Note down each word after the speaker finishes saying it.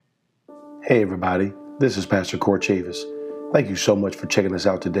Hey everybody, this is Pastor Court Chavis. Thank you so much for checking us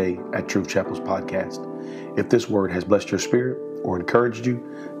out today at Truth Chapel's podcast. If this word has blessed your spirit or encouraged you,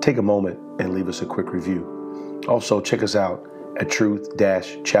 take a moment and leave us a quick review. Also, check us out at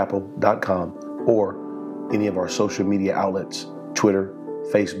truth-chapel.com or any of our social media outlets, Twitter,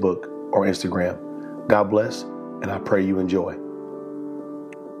 Facebook, or Instagram. God bless, and I pray you enjoy.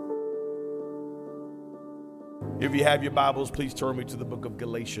 If you have your Bibles, please turn me to the book of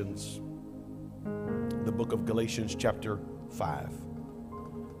Galatians. The book of Galatians chapter 5.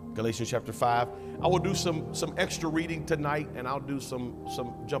 Galatians chapter 5. I will do some extra reading tonight, and I'll do some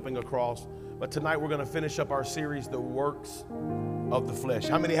jumping across. But tonight we're going to finish up our series, The Works of the Flesh.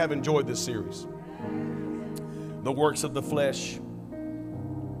 How many have enjoyed this series? The Works of the Flesh.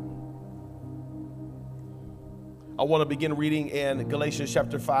 I want to begin reading in Galatians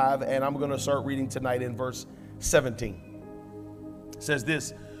chapter 5, and I'm going to start reading tonight in verse 17. It says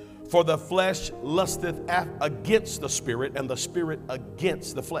this: "For the flesh lusteth against the spirit, and the spirit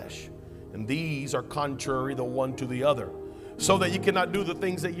against the flesh. And these are contrary the one to the other, so that ye cannot do the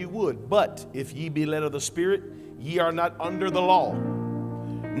things that ye would. But if ye be led of the Spirit, ye are not under the law.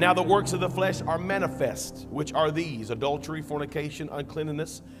 Now the works of the flesh are manifest, which are these: adultery, fornication,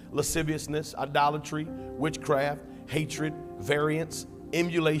 uncleanness, lasciviousness, idolatry, witchcraft, hatred, variance,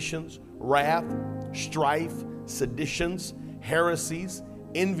 emulations, wrath, strife, seditions, heresies,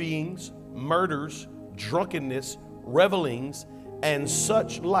 envyings, murders, drunkenness, revelings, and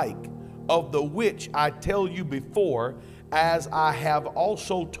such like, of the which I tell you before, as I have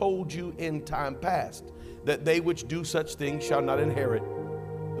also told you in time past, that they which do such things shall not inherit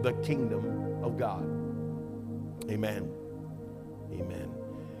the kingdom of God." Amen. Amen.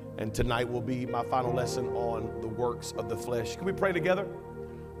 And tonight will be my final lesson on the works of the flesh. Can we pray together?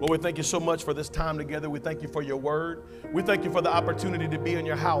 Lord, we thank you so much for this time together. We thank you for your word. We thank you for the opportunity to be in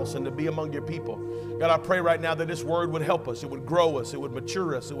your house and to be among your people. God, I pray right now that this word would help us. It would grow us. It would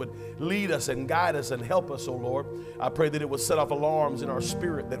mature us. It would lead us and guide us and help us, oh Lord. I pray that it would set off alarms in our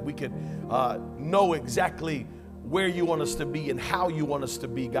spirit, that we could know exactly where you want us to be and how you want us to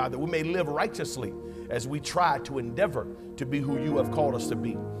be, God, that we may live righteously as we try to endeavor to be who you have called us to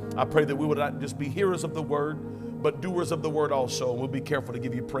be. I pray that we would not just be hearers of the word, but doers of the word also. And we'll be careful to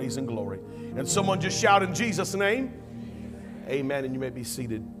give you praise and glory. And someone just shout in Jesus' name. Amen. And you may be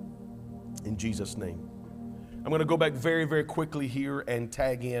seated in Jesus' name. I'm going to go back very, very quickly here and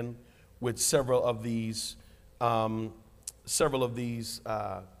tag in with several of these works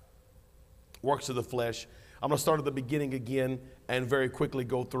of the flesh. I'm going to start at the beginning again and very quickly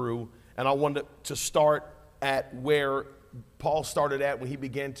go through. And I wanted to start at where Paul started at when he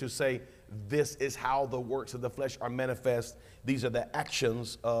began to say, this is how the works of the flesh are manifest. These are the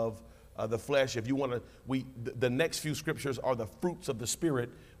actions of the flesh. If you want to, the next few scriptures are the fruits of the Spirit.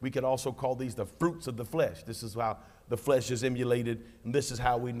 We could also call these the fruits of the flesh. This is how the flesh is emulated. And this is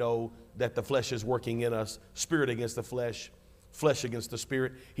how we know that the flesh is working in us. Spirit against the flesh, flesh against the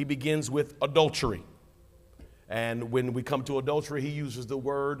spirit. He begins with adultery. And when we come to adultery, he uses the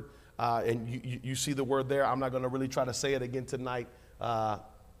word, and you see the word there. I'm not going to really try to say it again tonight.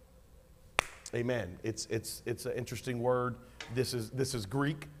 Amen. It's an interesting word. This is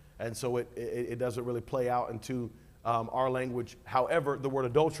Greek, and so it doesn't really play out into our language. However, the word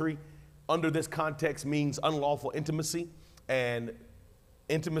adultery under this context means unlawful intimacy, and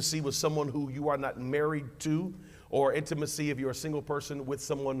intimacy with someone who you are not married to, or intimacy if you're a single person with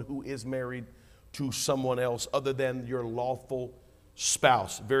someone who is married to someone else other than your lawful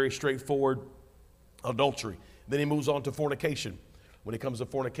spouse. Very straightforward adultery. Then he moves on to fornication. When it comes to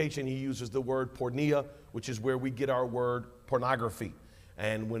fornication, he uses the word porneia, which is where we get our word pornography.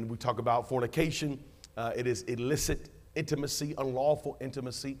 And when we talk about fornication, it is illicit intimacy, unlawful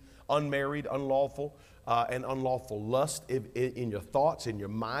intimacy, unmarried, unlawful, and unlawful lust in your thoughts, in your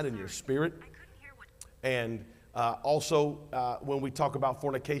mind, in your spirit. And also, when we talk about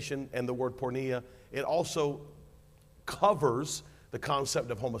fornication and the word porneia, it also covers the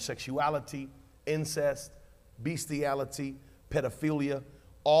concept of homosexuality, incest, bestiality, pedophilia,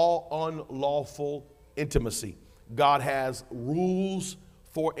 all unlawful intimacy. God has rules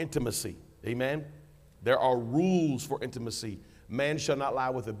for intimacy. Amen. There are rules for intimacy. Man shall not lie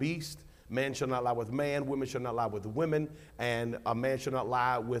with a beast. Man shall not lie with man. Women shall not lie with women. And a man shall not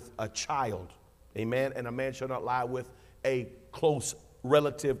lie with a child. Amen. And a man shall not lie with a close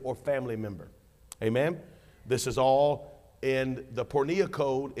relative or family member. Amen. This is all in the porneia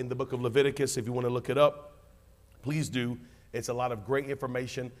code in the book of Leviticus. If you want to look it up, please do. It's a lot of great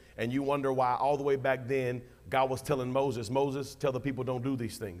information, and you wonder why all the way back then God was telling Moses, Moses, tell the people don't do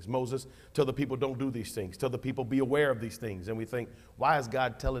these things. Moses, tell the people don't do these things. Tell the people be aware of these things. And we think, why is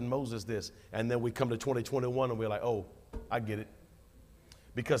God telling Moses this? And then we come to 2021 and we're like, oh, I get it.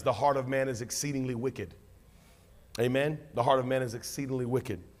 Because the heart of man is exceedingly wicked. Amen? The heart of man is exceedingly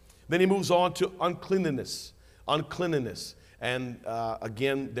wicked. Then he moves on to uncleanliness. Uncleanliness. And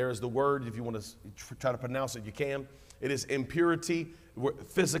again, there's the word, if you want to try to pronounce it, you can. It is impurity,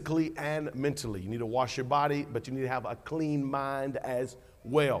 physically and mentally. You need to wash your body, but you need to have a clean mind as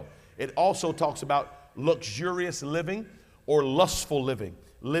well. It also talks about luxurious living or lustful living.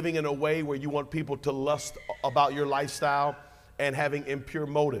 Living in a way where you want people to lust about your lifestyle and having impure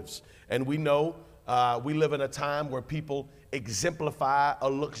motives. And we know we live in a time where people exemplify a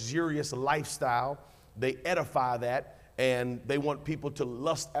luxurious lifestyle. They edify that, and they want people to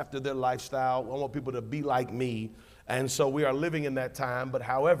lust after their lifestyle. I want people to be like me. And so we are living in that time. But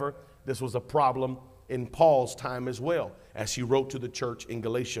however, this was a problem in Paul's time as well, as he wrote to the church in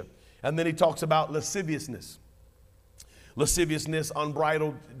Galatia. And then he talks about lasciviousness. Lasciviousness,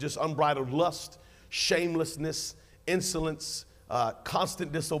 unbridled lust, shamelessness, insolence,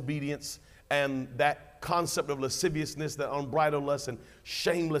 constant disobedience, and that concept of lasciviousness, that unbridled lust and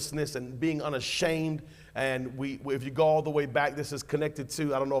shamelessness and being unashamed. And if you go all the way back, this is connected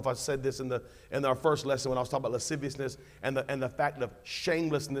to, I don't know if I said this in our first lesson when I was talking about lasciviousness and the fact of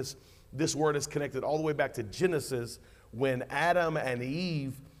shamelessness. This word is connected all the way back to Genesis, when Adam and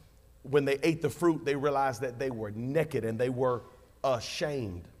Eve, when they ate the fruit, they realized that they were naked and they were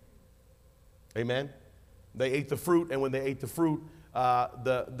ashamed. Amen. They ate the fruit, and when they ate the fruit,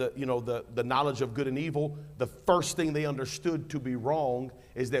 the knowledge of good and evil, the first thing they understood to be wrong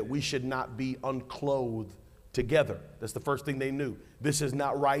is that we should not be unclothed together. That's the first thing they knew. This is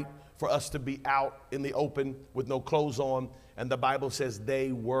not right for us to be out in the open with no clothes on. And the Bible says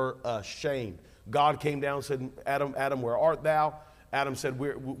they were ashamed. God came down and said, Adam, where art thou? Adam said,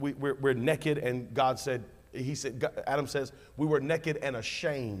 we're naked. And God said, Adam says, we were naked and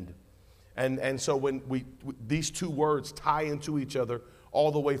ashamed. And so when these two words tie into each other all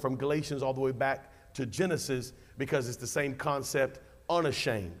the way from Galatians all the way back to Genesis, because it's the same concept,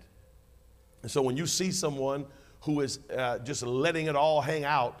 unashamed. And so when you see someone who is just letting it all hang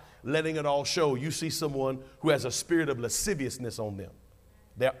out, letting it all show, you see someone who has a spirit of lasciviousness on them.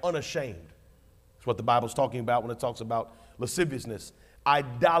 They're unashamed. That's what the Bible's talking about when it talks about lasciviousness.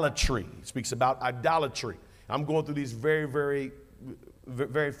 Idolatry. It speaks about idolatry. I'm going through these very, very,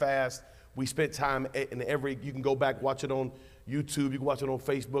 very fast. We spent time in you can go back, watch it on YouTube, you can watch it on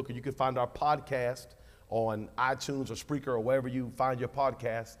Facebook, or you can find our podcast on iTunes or Spreaker or wherever you find your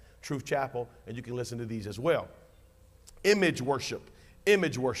podcast, Truth Chapel, and you can listen to these as well. Image worship,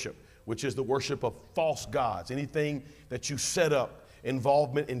 which is the worship of false gods. Anything that you set up,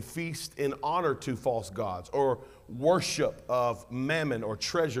 involvement in feast in honor to false gods, or worship of mammon or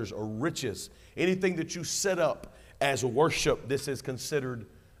treasures or riches. Anything that you set up as worship, this is considered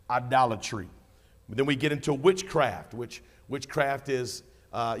idolatry. Then we get into witchcraft, which witchcraft is,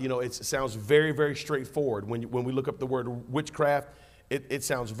 it sounds very, very straightforward. When we look up the word witchcraft, it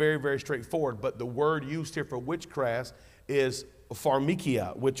sounds very, very straightforward. But the word used here for witchcraft is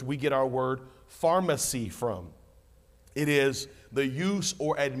pharmakia, which we get our word pharmacy from. It is the use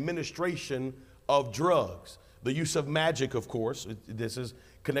or administration of drugs. The use of magic, of course. This is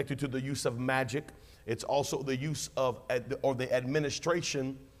connected to the use of magic. It's also the use of, or the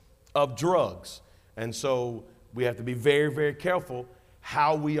administration of drugs. And so we have to be very, very careful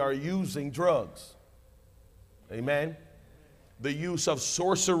how we are using drugs. Amen. The use of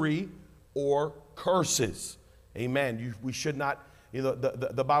sorcery or curses. Amen. We should not,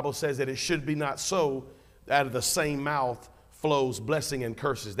 the Bible says that it should be not so. Out of the same mouth flows blessing and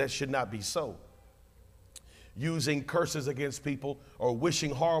curses. That should not be so. Using curses against people or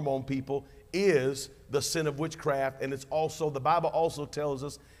wishing harm on people is the sin of witchcraft. And it's also, the Bible also tells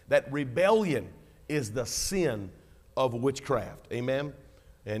us that rebellion is the sin of witchcraft. Amen.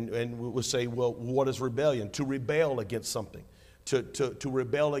 And we'll say, well, what is rebellion? To rebel against something, to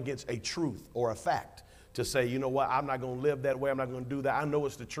rebel against a truth or a fact. To say, you know what, I'm not going to live that way. I'm not going to do that. I know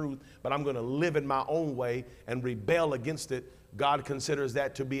it's the truth, but I'm going to live in my own way and rebel against it. God considers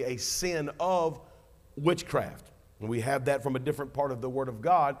that to be a sin of witchcraft. And we have that from a different part of the Word of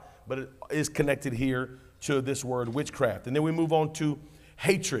God, but it is connected here to this word witchcraft. And then we move on to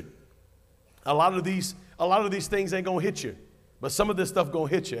hatred. A lot of these things ain't going to hit you, but some of this stuff going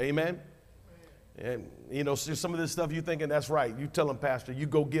to hit you. Amen. And, some of this stuff you thinking that's right. You tell them, Pastor, you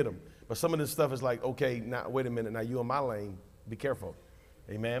go get them. But some of this stuff is like, okay, now wait a minute. Now you in my lane. Be careful.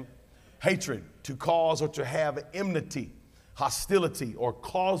 Amen. Hatred, to cause or to have enmity, hostility, or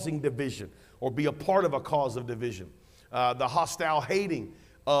causing division. or be a part of a cause of division. The hostile hating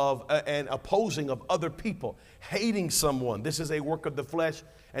of and opposing of other people, hating someone. This is a work of the flesh.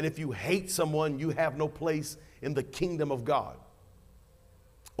 And if you hate someone, you have no place in the kingdom of God,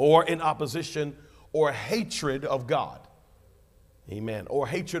 or in opposition or hatred of God. Amen. Or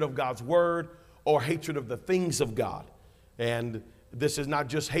hatred of God's word, or hatred of the things of God. And this is not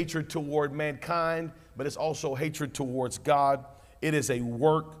just hatred toward mankind, but it's also hatred towards God. It is a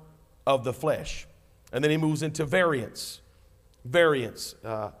work of the flesh. And then he moves into variance. Variance,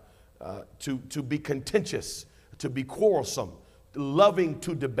 to be contentious, to be quarrelsome, loving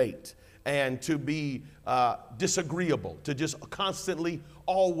to debate, and to be disagreeable, to just constantly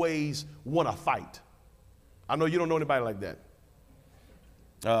always want to fight. I know you don't know anybody like that.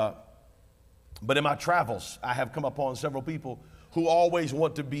 But in my travels, I have come upon several people who always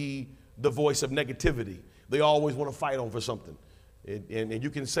want to be the voice of negativity. They always want to fight over something. And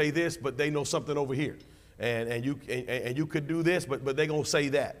you can say this, but they know something over here. And you could do this, but they're going to say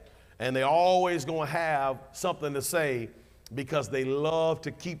that. And they always going to have something to say because they love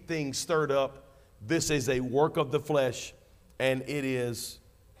to keep things stirred up. This is a work of the flesh, and it is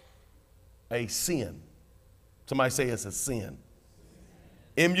a sin. Somebody say it's a sin.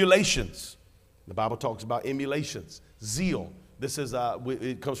 Emulations. The Bible talks about emulations. Zeal. This is,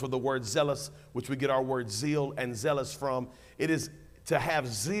 it comes from the word zealous, which we get our word zeal and zealous from. It is to have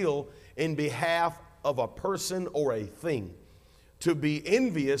zeal in behalf of a person or a thing. To be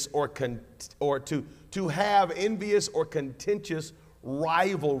envious or to have envious or contentious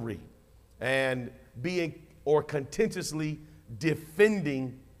rivalry, and being or contentiously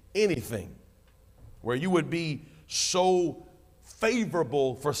defending anything, where you would be so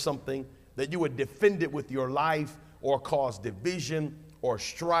favorable for something that you would defend it with your life, or cause division or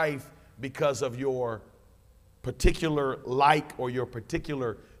strife because of your particular like, or your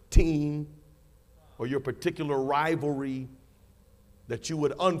particular team, or your particular rivalry, that you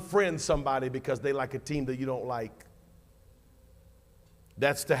would unfriend somebody because they like a team that you don't like.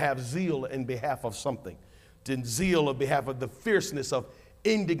 That's to have zeal in behalf of something. To zeal on behalf of the fierceness of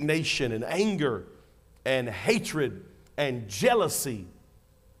indignation and anger and hatred and jealousy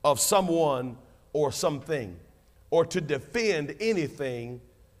of someone or something, or to defend anything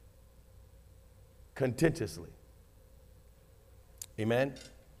contentiously. Amen.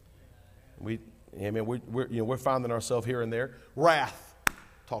 We're finding ourselves here and there. Wrath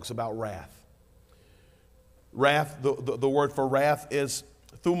talks about wrath. Wrath, the word for wrath is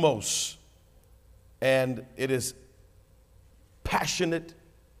thumos, and it is passionate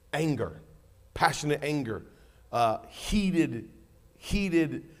anger, heated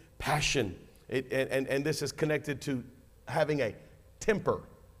passion. And this is connected to having a temper.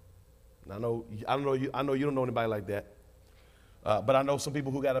 And I know you don't know anybody like that, but I know some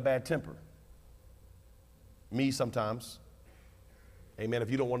people who got a bad temper. Me sometimes. Amen.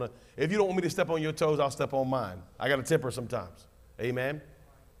 If you don't want me to step on your toes, I'll step on mine. I got a temper sometimes. Amen.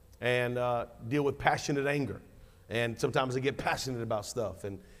 And deal with passionate anger. And sometimes I get passionate about stuff,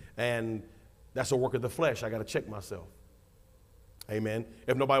 and that's a work of the flesh. I got to check myself. Amen.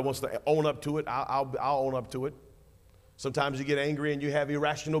 If nobody wants to own up to it, I'll own up to it. Sometimes you get angry and you have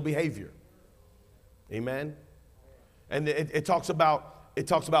irrational behavior. Amen. And it talks about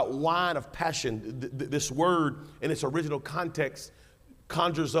wine of passion. This word in its original context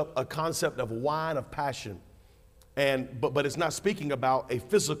conjures up a concept of wine of passion. But it's not speaking about a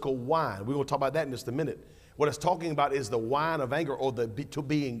physical wine. We're going to talk about that in just a minute. What it's talking about is the wine of anger, or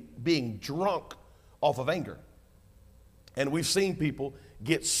being drunk off of anger. And we've seen people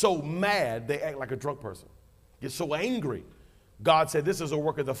get so mad they act like a drunk person, get so angry. God said, this is a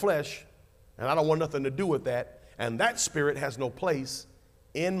work of the flesh, and I don't want nothing to do with that. And that spirit has no place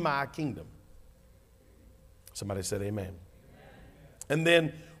in my kingdom. Somebody said amen. Amen. And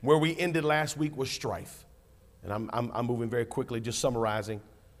then where we ended last week was strife. And I'm moving very quickly, just summarizing.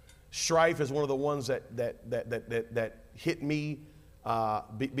 Strife is one of the ones that hit me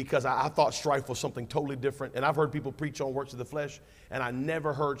because I thought strife was something totally different. And I've heard people preach on works of the flesh, and I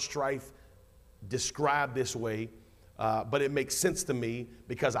never heard strife described this way. But it makes sense to me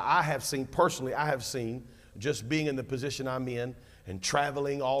because I have seen, just being in the position I'm in and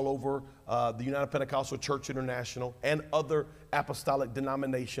traveling all over the United Pentecostal Church International and other apostolic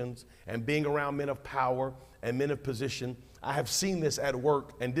denominations, and being around men of power and men of position, I have seen this at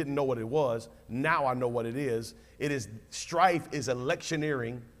work and didn't know what it was. Now I know what it is. Strife is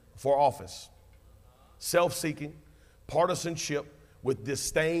electioneering for office. Self-seeking, partisanship with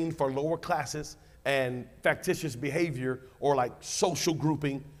disdain for lower classes, and factitious behavior, or like social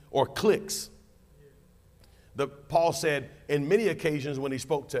grouping or cliques. Paul said in many occasions when he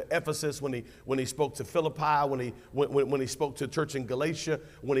spoke to Ephesus, when he spoke to Philippi, when he spoke to the church in Galatia,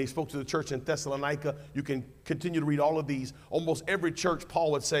 when he spoke to the church in Thessalonica, you can continue to read all of these. Almost every church,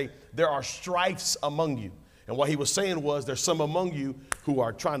 Paul would say, there are strifes among you. And what he was saying was there's some among you who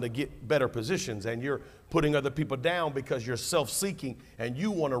are trying to get better positions, and you're putting other people down because you're self-seeking and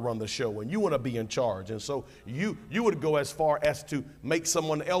you want to run the show and you want to be in charge. And so you would go as far as to make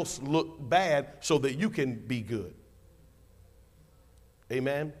someone else look bad so that you can be good.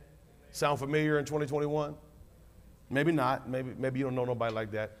 Amen? Sound familiar in 2021? Maybe not. Maybe you don't know nobody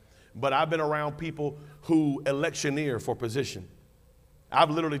like that. But I've been around people who electioneer for position. I've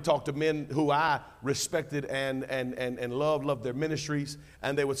literally talked to men who I respected and loved their ministries,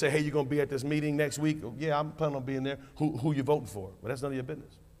 and they would say, hey, you're going to be at this meeting next week? Oh, yeah, I'm planning on being there. Who you voting for? Well, that's none of your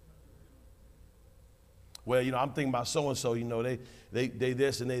business. Well, I'm thinking about so-and-so, they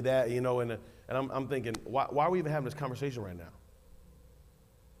this and they that, and I'm thinking, why are we even having this conversation right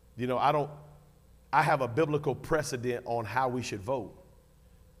now? I have a biblical precedent on how we should vote,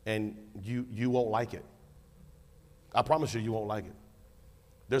 and you won't like it. I promise you won't like it.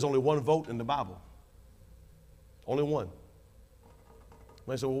 There's only one vote in the Bible. Only one.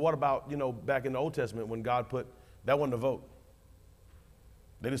 And I said, well, what about, back in the Old Testament when God that wasn't a vote.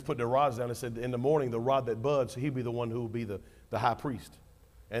 They just put their rods down and said, in the morning, the rod that buds, he'd be the one who would be the high priest.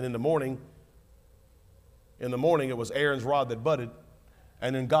 And in the morning, it was Aaron's rod that budded,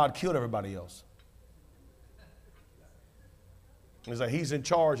 and then God killed everybody else. It's like he's in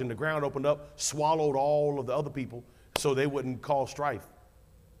charge, and the ground opened up, swallowed all of the other people so they wouldn't cause strife.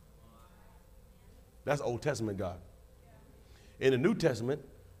 That's Old Testament God. In the New Testament,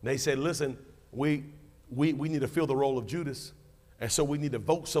 they said, listen, we need to fill the role of Judas. And so we need to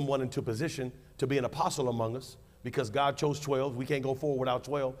vote someone into position to be an apostle among us because God chose 12. We can't go forward without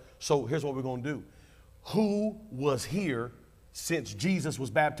 12. So here's what we're going to do. Who was here since Jesus was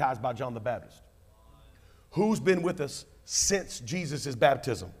baptized by John the Baptist? Who's been with us since Jesus'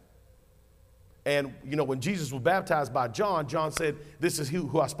 baptism? And, when Jesus was baptized by John, John said, this is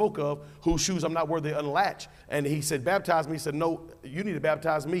who I spoke of, whose shoes I'm not worthy to unlatch. And he said, baptize me. He said, no, you need to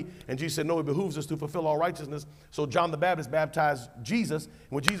baptize me. And Jesus said, no, it behooves us to fulfill all righteousness. So John the Baptist baptized Jesus. And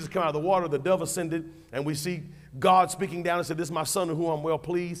when Jesus came out of the water, the dove ascended. And we see God speaking down and said, this is my son in whom I'm well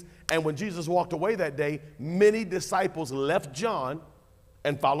pleased. And when Jesus walked away that day, many disciples left John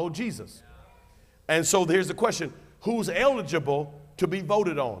and followed Jesus. And so here's the question. Who's eligible to be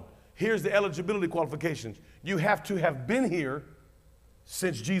voted on? Here's the eligibility qualifications. You have to have been here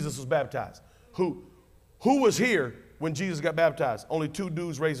since Jesus was baptized. Who was here when Jesus got baptized? Only two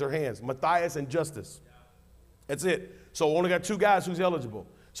dudes raised their hands, Matthias and Justus. That's it. So only got two guys who's eligible.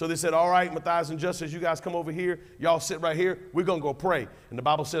 So they said, all right, Matthias and Justus, you guys come over here. Y'all sit right here. We're going to go pray. And the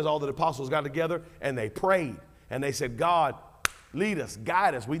Bible says all the apostles got together and they prayed. And they said, God, lead us,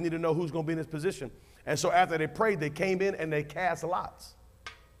 guide us. We need to know who's going to be in this position. And so after they prayed, they came in and they cast lots.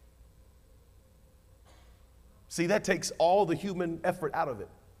 See, that takes all the human effort out of it.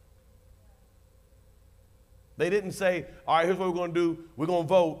 They didn't say, all right, here's what we're going to do. We're going to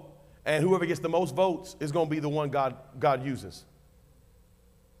vote, and whoever gets the most votes is going to be the one God uses.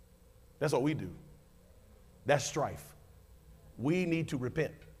 That's what we do. That's strife. We need to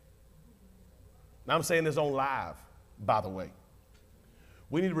repent. Now, I'm saying this on live, by the way.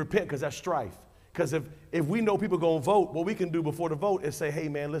 We need to repent because that's strife. Because if we know people are going to vote, what we can do before the vote is say, hey,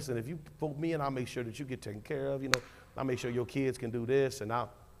 man, listen, if you vote me in, I'll make sure that you get taken care of. I'll make sure your kids can do this. And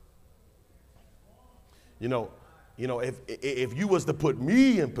if you was to put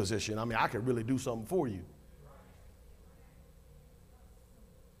me in position, I could really do something for you.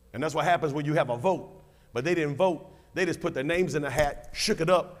 And that's what happens when you have a vote. But they didn't vote. They just put their names in the hat, shook it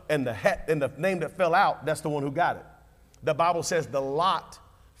up, and the hat and the name that fell out, that's the one who got it. The Bible says the lot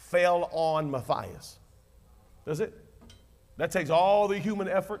fell on Matthias. That's it. That takes all the human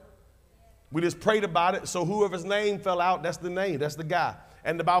effort. We just prayed about it. So whoever's name fell out, that's the name. That's the guy.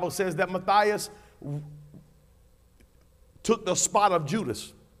 And the Bible says that Matthias took the spot of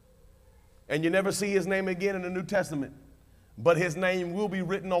Judas. And you never see his name again in the New Testament. But his name will be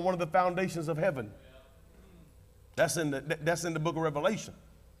written on one of the foundations of heaven. That's in the book of Revelation.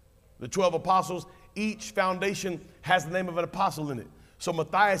 The 12 apostles, each foundation has the name of an apostle in it. So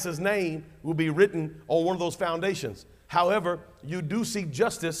Matthias' name will be written on one of those foundations. However, you do see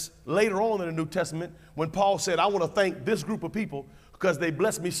Justus later on in the New Testament when Paul said, I want to thank this group of people because they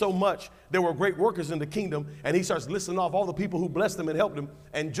blessed me so much. They were great workers in the kingdom. And he starts listing off all the people who blessed him and helped him.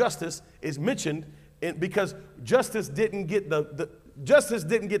 And Justus is mentioned because Justus didn't get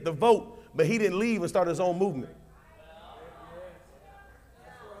the vote, but he didn't leave and start his own movement.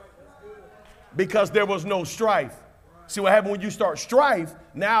 Because there was no strife. See what happened when you start strife?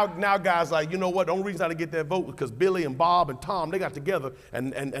 Now guys like, you know what? The only reason I didn't get that vote was because Billy and Bob and Tom, they got together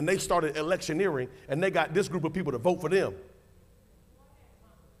and they started electioneering, and they got this group of people to vote for them.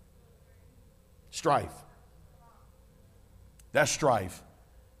 Strife. That's strife.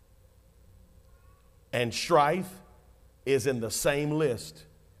 And strife is in the same list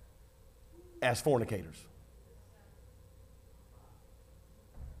as fornicators.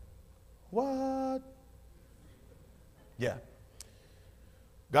 What? Yeah.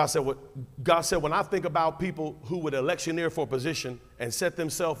 God said, when I think about people who would electioneer for a position and set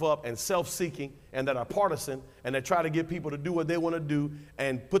themselves up and self-seeking and that are partisan and that try to get people to do what they want to do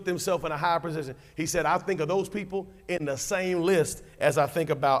and put themselves in a higher position, he said, I think of those people in the same list as I think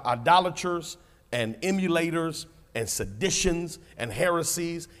about idolaters and emulators and seditions and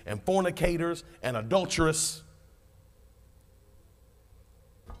heresies and fornicators and adulterers.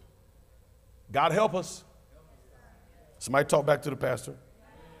 God help us. Somebody talk back to the pastor.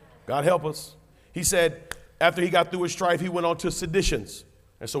 God help us. He said after he got through his strife, he went on to seditions.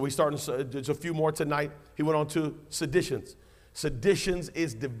 And so we started, there's a few more tonight. He went on to seditions. Seditions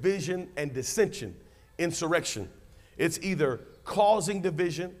is division and dissension, insurrection. It's either causing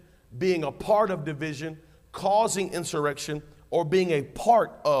division, being a part of division, causing insurrection, or being a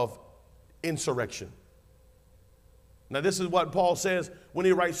part of insurrection. Now, this is what Paul says when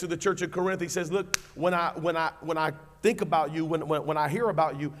he writes to the church of Corinth. He says, look, when I think about you, when I hear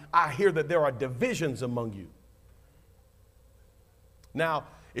about you, I hear that there are divisions among you. Now,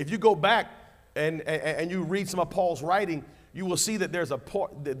 if you go back and you read some of Paul's writing, you will see that there's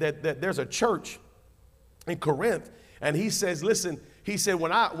a church in Corinth, and he says, listen, he said,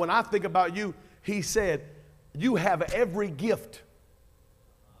 when I think about you, he said, you have every gift.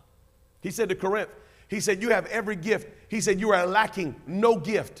 He said to Corinth, he said, you have every gift. He said, you are lacking no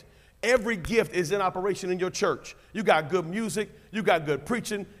gift. Every gift is in operation in your church. You got good music. You got good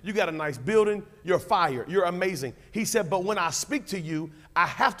preaching. You got a nice building. You're fire. You're amazing. He said, but when I speak to you, I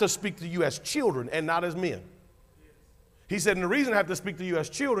have to speak to you as children and not as men. He said, and the reason I have to speak to you as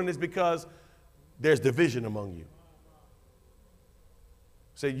children is because there's division among you.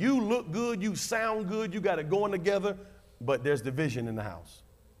 Say, you look good. You sound good. You got it going together, but there's division in the house.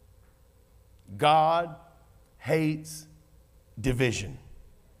 God hates division.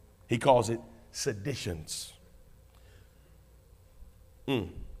 He calls it seditions. Then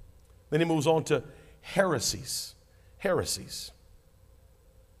he moves on to heresies. Heresies.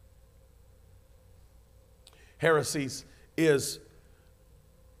 Heresies is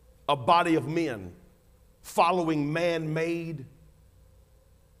a body of men following man-made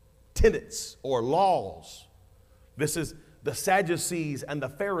tenets or laws. This is the Sadducees and the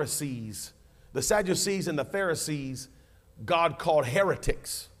Pharisees. The Sadducees and the Pharisees, God called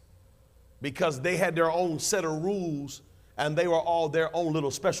heretics because they had their own set of rules and they were all their own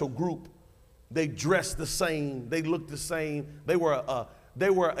little special group. They dressed the same. They looked the same. They were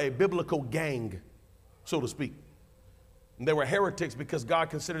a biblical gang, so to speak. And they were heretics because God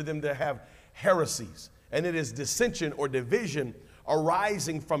considered them to have heresies. And it is dissension or division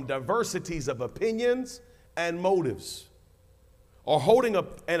arising from diversities of opinions and motives, or holding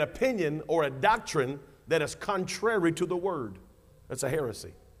an opinion or a doctrine that is contrary to the word. That's a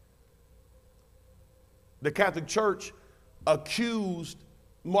heresy. The Catholic Church accused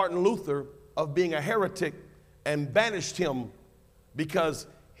Martin Luther of being a heretic and banished him because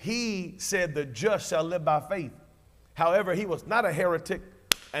he said the just shall live by faith. However, he was not a heretic,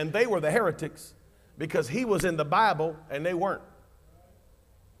 and they were the heretics because he was in the Bible and they weren't.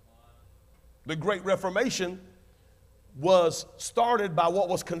 The Great Reformation was started by what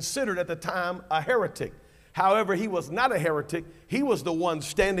was considered at the time a heretic. However, he was not a heretic. He was the one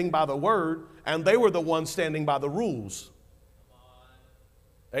standing by the word, and they were the ones standing by the rules.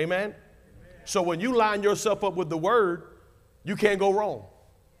 Amen? So when you line yourself up with the word, you can't go wrong.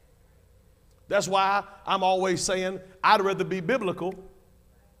 That's why I'm always saying I'd rather be biblical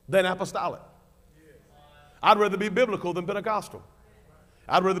than apostolic. I'd rather be biblical than Pentecostal.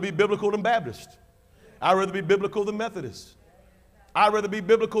 I'd rather be biblical than Baptist. I'd rather be biblical than Methodist. I'd rather be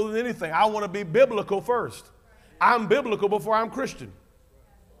biblical than anything. I want to be biblical first. I'm biblical before I'm Christian.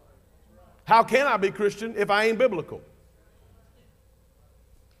 How can I be Christian if I ain't biblical?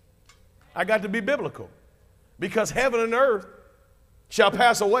 I got to be biblical because heaven and earth shall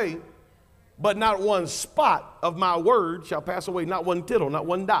pass away, but not one spot of my word shall pass away, not one tittle, not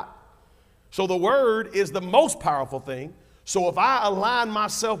one dot. So the word is the most powerful thing. So if I align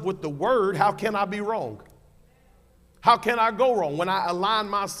myself with the word, how can I be wrong? How can I go wrong? When I align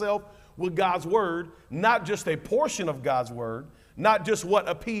myself with God's word, not just a portion of God's word, not just what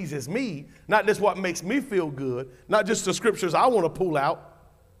appeases me, not just what makes me feel good, not just the scriptures I want to pull out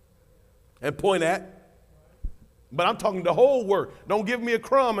and point at, but I'm talking the whole word. Don't give me a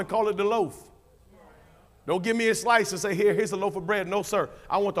crumb and call it the loaf. Don't give me a slice and say, here's a loaf of bread. No, sir.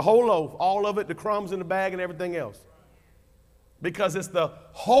 I want the whole loaf, all of it, the crumbs in the bag and everything else. Because it's the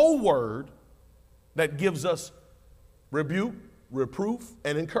whole word that gives us rebuke, reproof,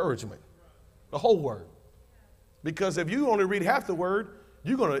 and encouragement. The whole word. Because if you only read half the word,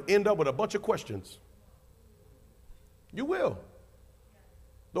 you're going to end up with a bunch of questions. You will.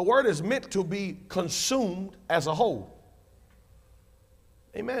 The word is meant to be consumed as a whole.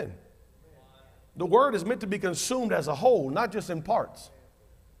 Amen. The word is meant to be consumed as a whole, not just in parts.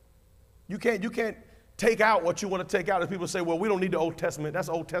 You can't take out what you want to take out. As people say, well, we don't need the Old Testament. That's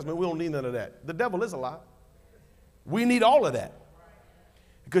Old Testament. We don't need none of that. The devil is a lie. We need all of that.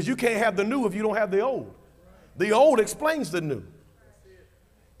 Because you can't have the new if you don't have the old. The old explains the new.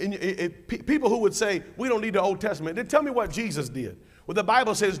 And people who would say, we don't need the Old Testament, then tell me what Jesus did. Well, the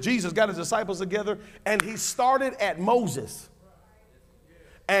Bible says Jesus got his disciples together and he started at Moses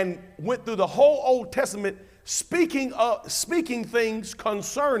and went through the whole Old Testament speaking things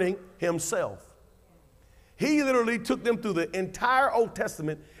concerning himself. He literally took them through the entire Old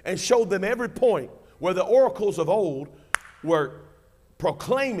Testament and showed them every point where the oracles of old were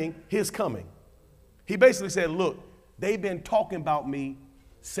proclaiming his coming. He basically said, look, they've been talking about me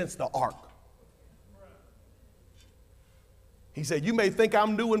since the ark. He said, you may think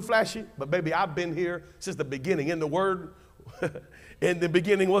I'm new and flashy, but baby, I've been here since the beginning. In the word, in the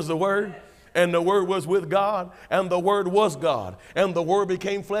beginning was the word, and the word was with God, and the word was God, and the word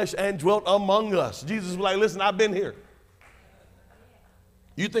became flesh and dwelt among us. Jesus was like, listen, I've been here.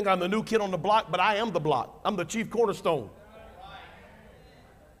 You think I'm the new kid on the block, but I am the block. I'm the chief cornerstone.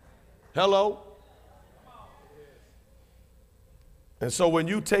 Hello? And so when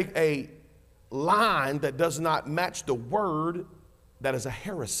you take a line that does not match the word, that is a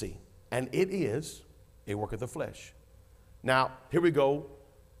heresy. And it is a work of the flesh. Now, here we go.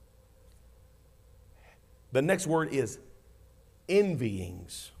 The next word is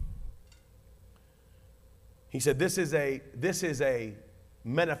envyings. He said this is a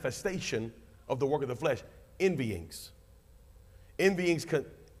manifestation of the work of the flesh. Envyings. Envyings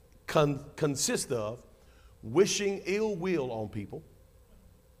consist of wishing ill will on people,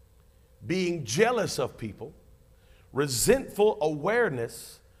 being jealous of people, resentful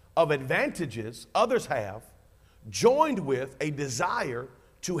awareness of advantages others have, joined with a desire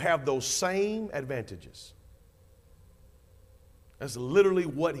to have those same advantages. That's literally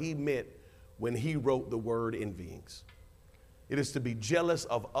what he meant when he wrote the word envyings. It is to be jealous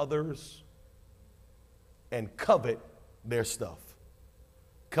of others and covet their stuff,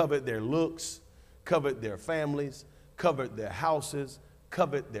 covet their looks, covet their families, covet their houses,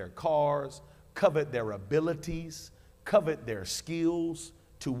 covet their cars, covet their abilities, covet their skills,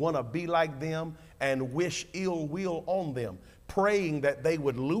 to want to be like them and wish ill will on them, praying that they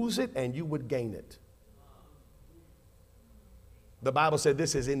would lose it and you would gain it. The Bible said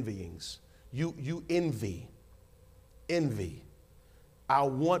this is envyings. You envy. I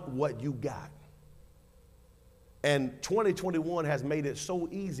want what you got. And 2021 has made it so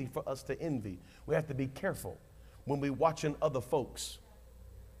easy for us to envy. We have to be careful when we're watching other folks.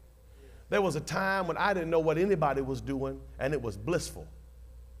 There was a time when I didn't know what anybody was doing, and it was blissful.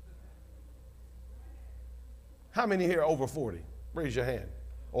 How many here are over 40? Raise your hand.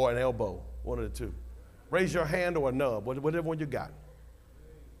 Or an elbow, one of the two. Raise your hand or a nub, whatever one you got.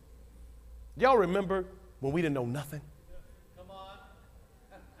 Y'all remember when we didn't know nothing? Come on.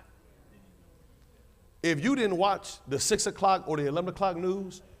 If you didn't watch the 6 o'clock or the 11 o'clock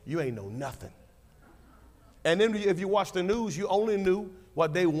news, you ain't know nothing. And then if you watched the news, you only knew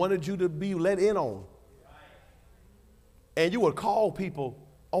what they wanted you to be let in on. And you would call people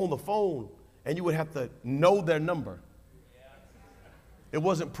on the phone and you would have to know their number. It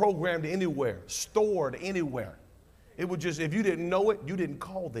wasn't programmed anywhere, stored anywhere. It would just, if you didn't know it, you didn't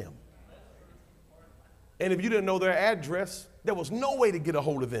call them. And if you didn't know their address, there was no way to get a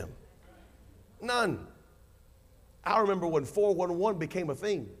hold of them. None. I remember when 411 became a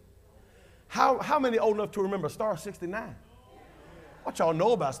thing. How many old enough to remember Star 69? What y'all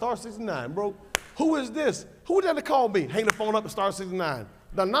know about Star 69, bro? Who is this? Who did that call me? Hang the phone up at Star 69.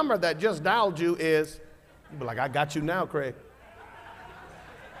 The number that just dialed you is, you be like, I got you now, Craig.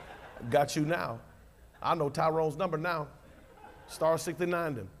 Got you now. I know Tyrone's number now. Star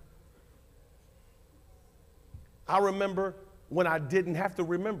 69 them. I remember when I didn't have to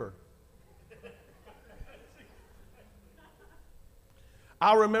remember.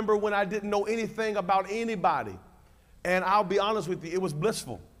 I remember when I didn't know anything about anybody. And I'll be honest with you, it was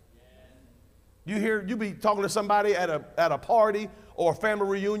blissful. You be talking to somebody at a party or a family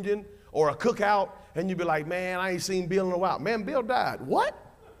reunion or a cookout, and you be like, man, I ain't seen Bill in a while. Man, Bill died. What?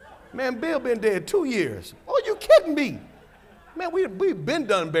 Man, Bill been dead 2 years. Oh, you kidding me? Man, we've been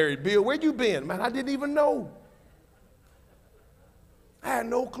done buried Bill. Where you been? Man, I didn't even know. I had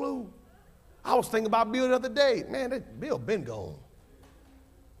no clue. I was thinking about Bill the other day. Man, Bill been gone.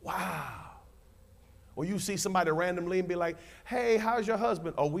 Wow. Or you see somebody randomly and be like, hey, how's your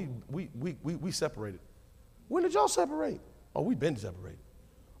husband? Oh, we separated. When did y'all separate? Oh, we've been separated.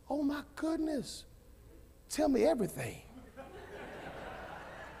 Oh, my goodness. Tell me everything.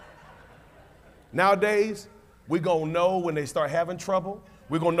 Nowadays, we're going to know when they start having trouble.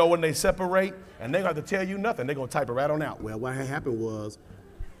 We're going to know when they separate, and they're going to have to tell you nothing. They're going to type it right on out. Well, what happened was.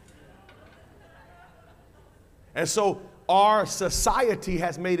 And so our society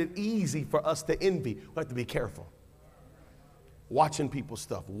has made it easy for us to envy. We have to be careful. Watching people's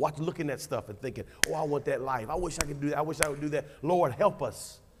stuff, looking at stuff and thinking, oh, I want that life. I wish I could do that. I wish I would do that. Lord, help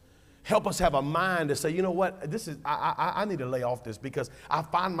us. Help us have a mind to say, you know what, I need to lay off this because I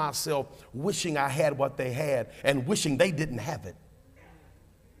find myself wishing I had what they had and wishing they didn't have it.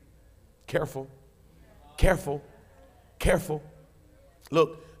 Careful, careful, careful.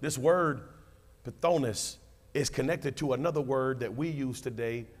 Look, this word, Pythonus, is connected to another word that we use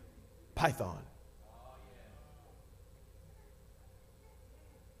today, Python.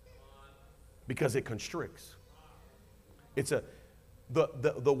 Because it constricts.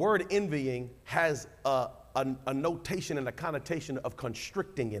 The word envying has a notation and a connotation of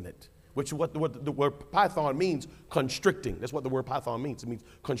constricting in it, which is what the word Python means, constricting. That's what the word Python means. It means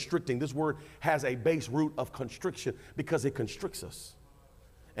constricting. This word has a base root of constriction because it constricts us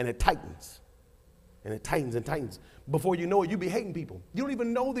and it tightens. And it tightens and tightens. Before you know it, you be hating people. You don't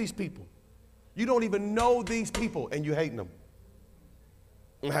even know these people. You don't even know these people, and you hating them.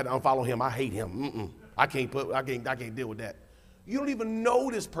 I had to unfollow him. I hate him. I can't deal with that. You don't even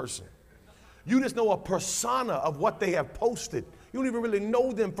know this person. You just know a persona of what they have posted. You don't even really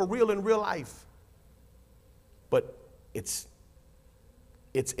know them for real in real life. But it's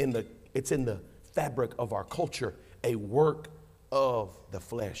in the fabric of our culture, a work of the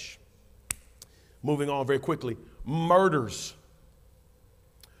flesh. Moving on very quickly, murders.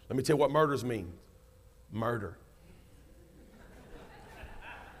 Let me tell you what murders mean. Murder.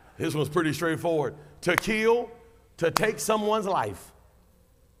 This one's pretty straightforward. To kill, to take someone's life.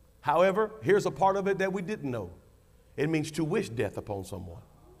 However, here's a part of it that we didn't know. It means to wish death upon someone.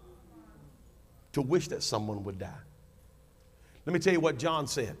 To wish that someone would die. Let me tell you what John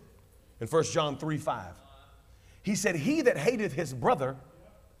said in 1 John 3:5. He said, he that hateth his brother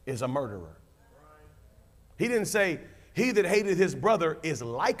is a murderer. He didn't say, he that hated his brother is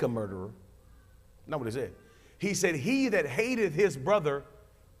like a murderer. Not what he said. He said, he that hated his brother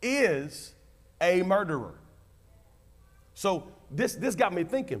is a murderer. So this got me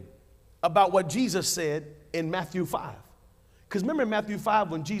thinking about what Jesus said in Matthew 5. Because remember in Matthew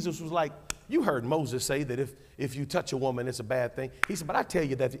 5 when Jesus was like, you heard Moses say that if you touch a woman, it's a bad thing. He said, but I tell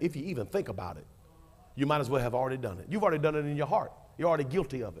you that if you even think about it, you might as well have already done it. You've already done it in your heart. You're already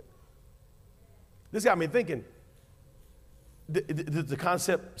guilty of it. This got me thinking, does the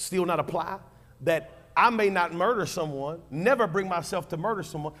concept still not apply? That I may not murder someone, never bring myself to murder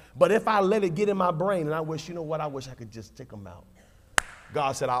someone, but if I let it get in my brain and I wish, you know what, I wish I could just take them out.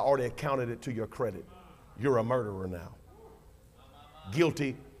 God said, I already accounted it to your credit. You're a murderer now.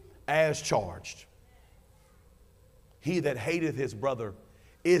 Guilty as charged. He that hateth his brother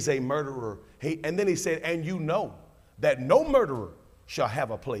is a murderer. And then he said, and you know that no murderer shall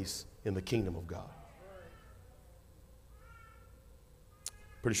have a place in the kingdom of God.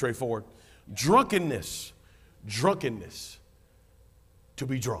 Pretty straightforward. Drunkenness. Drunkenness. To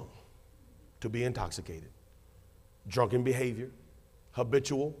be drunk. To be intoxicated. Drunken behavior.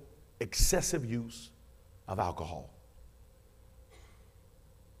 Habitual, excessive use of alcohol.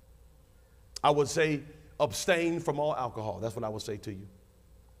 I would say abstain from all alcohol. That's what I would say to you.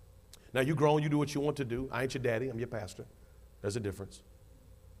 Now, you're grown. You do what you want to do. I ain't your daddy. I'm your pastor. There's a difference.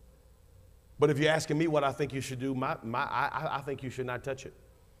 But if you're asking me what I think you should do, I think you should not touch it.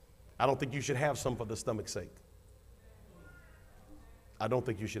 I don't think you should have some for the stomach's sake. I don't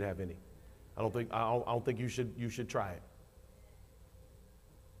think you should have any. I don't think you should try it.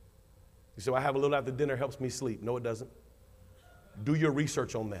 You say, well, I have a little after dinner, helps me sleep. No, it doesn't. Do your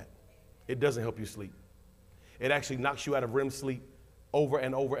research on that. It doesn't help you sleep. It actually knocks you out of REM sleep over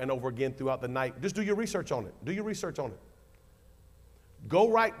and over and over again throughout the night. Just do your research on it. Do your research on it.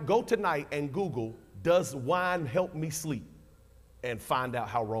 Go tonight and Google, does wine help me sleep? And find out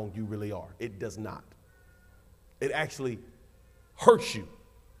how wrong you really are. It does not. It actually hurts you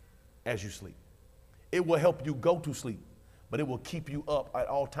as you sleep. It will help you go to sleep, but it will keep you up at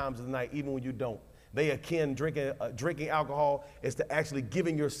all times of the night, even when you don't. They akin drinking alcohol is to actually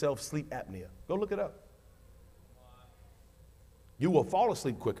giving yourself sleep apnea. Go look it up. You will fall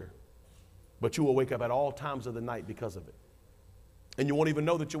asleep quicker, but you will wake up at all times of the night because of it. And you won't even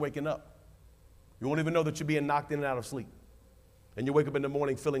know that you're waking up. You won't even know that you're being knocked in and out of sleep. And you wake up in the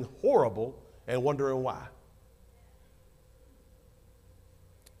morning feeling horrible and wondering why.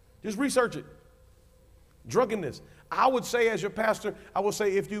 Just research it. Drunkenness. I would say, as your pastor, I would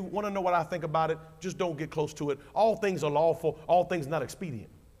say, if you want to know what I think about it, just don't get close to it. All things are lawful, all things not expedient.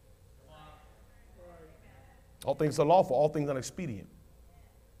 All things are lawful, all things not expedient.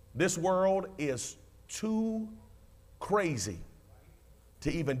 This world is too crazy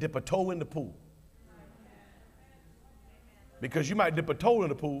to even dip a toe in the pool. Because you might dip a toe in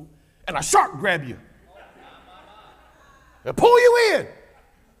the pool and a shark grab you and pull you in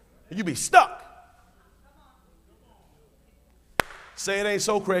and you be stuck. Say it ain't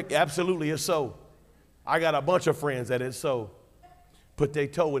so, Craig. Absolutely, it's so. I got a bunch of friends that it's so. Put their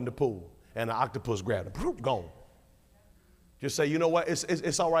toe in the pool and an octopus grabbed them. Gone. Just say, you know what?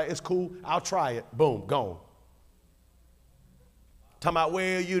 It's all right. It's cool. I'll try it. Boom, gone. Talking about,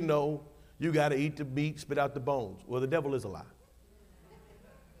 well, you know, you got to eat the meat, spit out the bones. Well, the devil is a lie.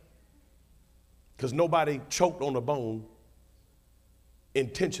 Because nobody choked on a bone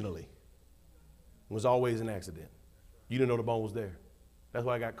intentionally. It was always an accident. You didn't know the bone was there. That's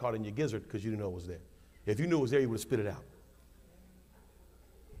why I got caught in your gizzard, because you didn't know it was there. If you knew it was there, you would have spit it out.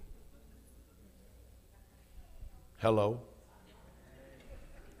 Hello.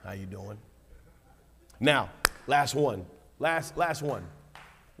 How you doing? Now, last one. Last one.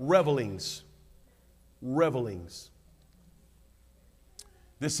 Revelings. Revelings.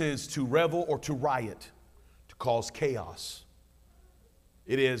 This is to revel or to riot, to cause chaos.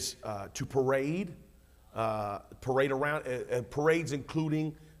 It is to parade around, parades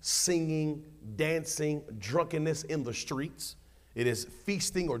including singing, dancing, drunkenness in the streets. It is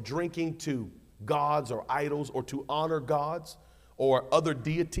feasting or drinking to gods or idols, or to honor gods or other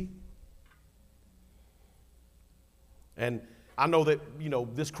deity. And I know that, you know,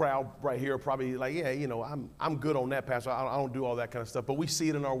 this crowd right here are probably like, yeah, you know, I'm good on that, Pastor. I don't do all that kind of stuff. But we see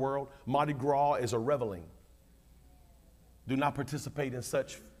it in our world. Mardi Gras is a reveling. Do not participate in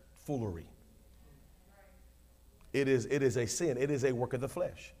such foolery. It is a sin. It is a work of the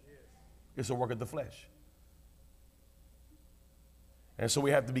flesh. It's a work of the flesh. And so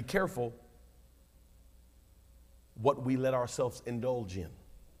we have to be careful what we let ourselves indulge in.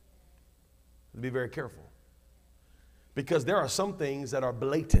 Be very careful. Because there are some things that are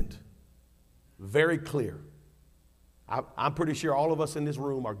blatant, very clear. I'm pretty sure all of us in this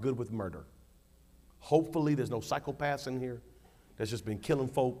room are good with murder. Hopefully there's no psychopaths in here that's just been killing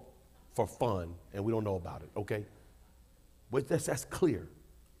folk for fun and we don't know about it, okay? But that's clear.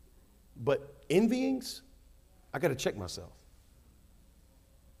 But envyings, I got to check myself.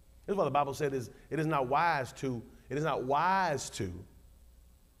 This is what the Bible said is it is not wise to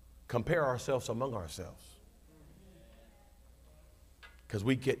compare ourselves among ourselves, because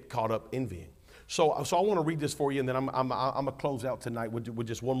we get caught up envying. So I want to read this for you, and then I'm going to close out tonight with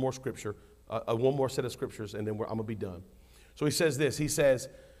just one more scripture, one more set of scriptures, and then I'm going to be done. So he says this. He says,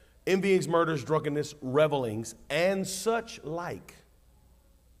 envyings, murders, drunkenness, revelings, and such like.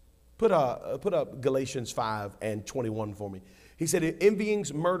 Put up Galatians 5:21 for me. He said,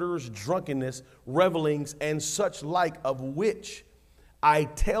 envyings, murders, drunkenness, revelings, and such like, of which I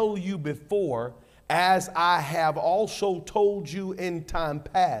tell you before, as I have also told you in time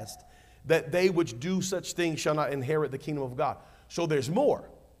past, that they which do such things shall not inherit the kingdom of God. So there's more.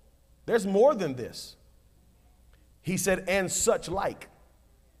 There's more than this. He said, and such like.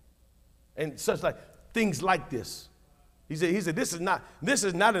 And such like, things like this. He said, this is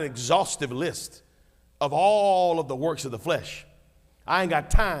not an exhaustive list of all of the works of the flesh. I ain't got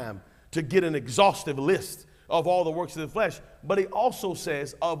time to get an exhaustive list of all the works of the flesh. But he also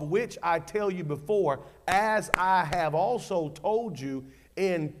says, of which I tell you before, as I have also told you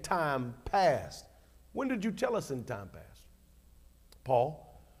in time past. When did you tell us in time past?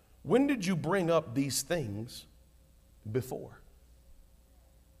 Paul, when did you bring up these things before?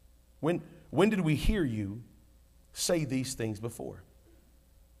 When did we hear you say these things before?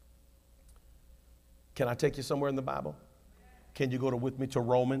 Can I take you somewhere in the Bible? Can you go with me to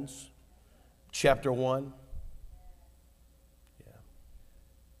Romans chapter 1? Yeah.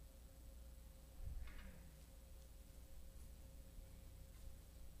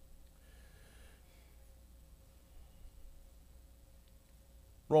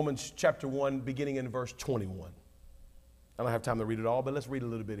 Romans chapter 1, beginning in verse 21. I don't have time to read it all, but let's read a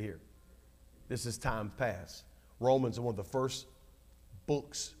little bit here. This is times past. Romans is one of the first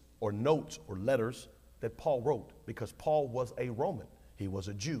books or notes or letters that Paul wrote, because Paul was a Roman. He was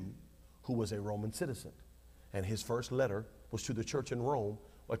a Jew who was a Roman citizen. And his first letter was to the church in Rome,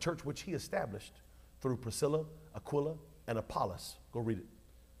 a church which he established through Priscilla, Aquila, and Apollos. Go read it.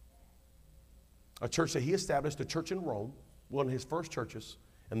 A church that he established, a church in Rome, one of his first churches.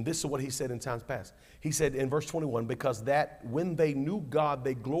 And this is what he said in times past. He said in verse 21, because that when they knew God,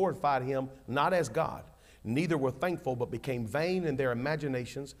 they glorified him not as God, neither were thankful, but became vain in their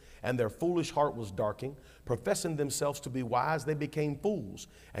imaginations, and their foolish heart was darkened. Professing themselves to be wise, they became fools,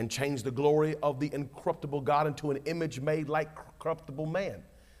 and changed the glory of the incorruptible God into an image made like corruptible man.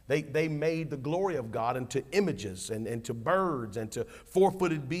 They made the glory of God into images and to birds and to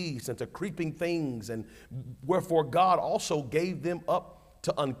four-footed beasts and to creeping things. And wherefore God also gave them up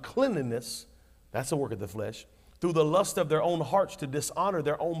to uncleanness, that's the work of the flesh, through the lust of their own hearts, to dishonor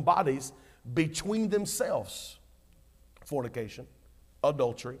their own bodies between themselves. Fornication,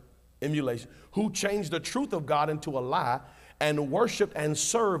 adultery, emulation, who changed the truth of God into a lie, and worshiped and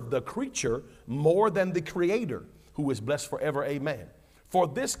served the creature more than the Creator, who is blessed forever. Amen. For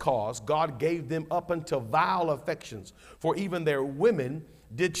this cause God gave them up unto vile affections, for even their women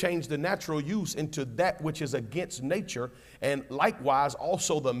did change the natural use into that which is against nature, and likewise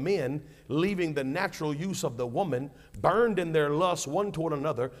also the men, leaving the natural use of the woman, burned in their lust one toward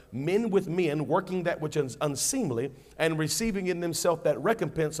another, men with men, working that which is unseemly, and receiving in themselves that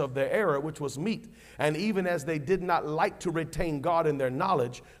recompense of their error which was meet. And even as they did not like to retain God in their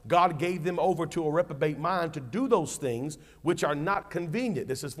knowledge, God gave them over to a reprobate mind to do those things which are not convenient.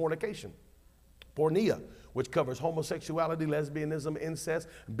 This is fornication. Porneia, which covers homosexuality, lesbianism, incest,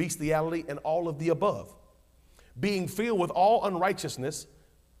 bestiality, and all of the above. Being filled with all unrighteousness,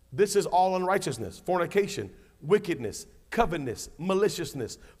 this is all unrighteousness, fornication, wickedness, covetousness,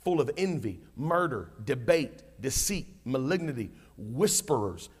 maliciousness, full of envy, murder, debate, deceit, malignity,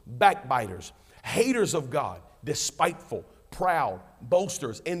 whisperers, backbiters, haters of God, despiteful, proud,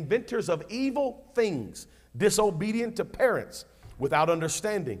 boasters, inventors of evil things, disobedient to parents, without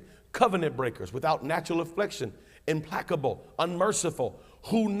understanding, covenant breakers, without natural affliction, implacable, unmerciful,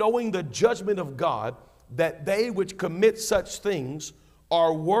 who knowing the judgment of God, that they which commit such things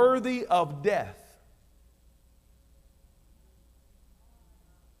are worthy of death.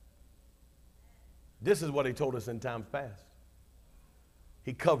 This is what he told us in times past.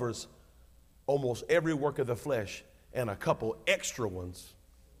 He covers almost every work of the flesh and a couple extra ones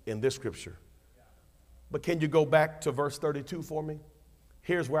in this scripture. But can you go back to verse 32 for me?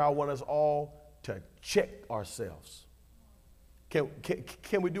 Here's where I want us all to check ourselves.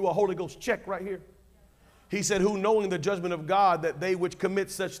 Can we do a Holy Ghost check right here? He said, who knowing the judgment of God, that they which commit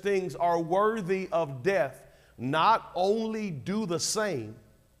such things are worthy of death, not only do the same,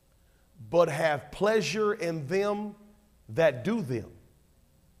 but have pleasure in them that do them.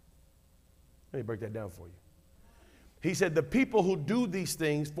 Let me break that down for you. He said the people who do these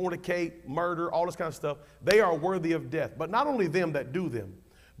things, fornicate, murder, all this kind of stuff, they are worthy of death. But not only them that do them,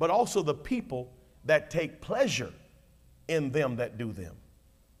 but also the people that take pleasure in them that do them.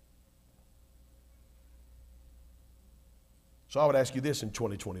 So I would ask you this in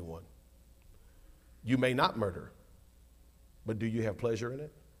 2021. You may not murder, but do you have pleasure in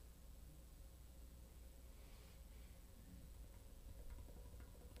it?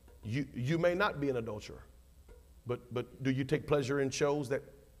 You may not be an adulterer, but do you take pleasure in shows that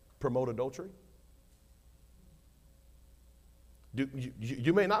promote adultery?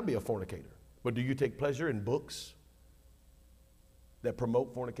 You may not be a fornicator, but do you take pleasure in books that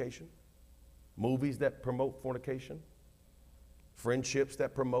promote fornication? Movies that promote fornication? Friendships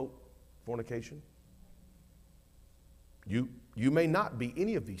that promote fornication? You may not be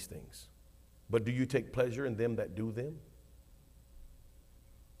any of these things, but do you take pleasure in them that do them?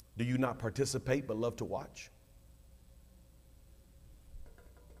 Do you not participate but love to watch?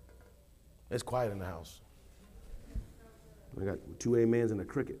 It's quiet in the house. I got 2 amens and a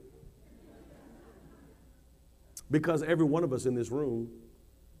cricket. Because every one of us in this room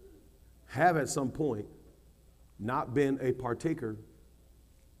have at some point not been a partaker,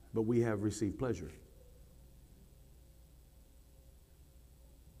 but we have received pleasure.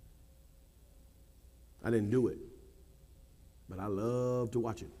 I didn't do it, but I love to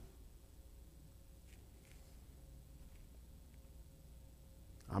watch it.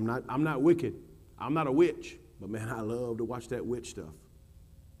 I'm not wicked. I'm not a witch, but man, I love to watch that witch stuff.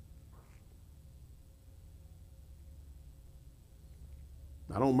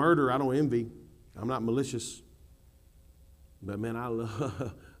 I don't murder. I don't envy. I'm not malicious. But man, I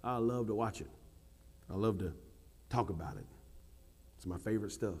love to watch it. I love to talk about it. It's my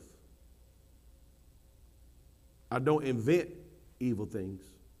favorite stuff. I don't invent evil things,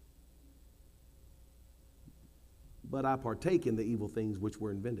 but I partake in the evil things which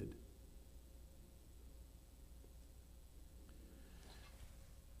were invented.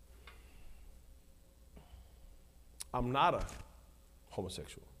 I'm not a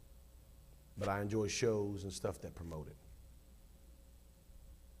homosexual, but I enjoy shows and stuff that promote it.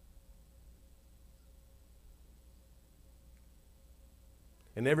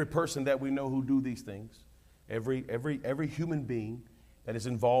 And every person that we know who do these things, every human being that is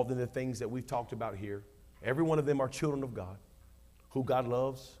involved in the things that we've talked about here, every one of them are children of God, who God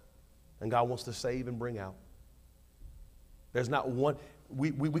loves and God wants to save and bring out. There's not one.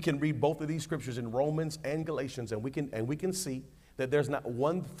 We can read both of these scriptures in Romans and Galatians, and we can see that there's not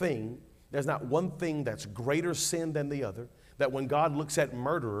one thing that's greater sin than the other. That when God looks at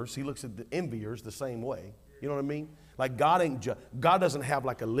murderers, he looks at the enviers the same way. You know what I mean? Like God doesn't have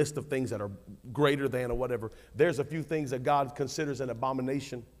like a list of things that are greater than or whatever. There's a few things that God considers an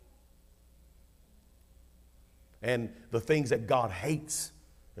abomination, and the things that God hates,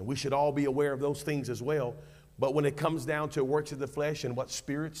 and we should all be aware of those things as well. But when it comes down to works of the flesh and what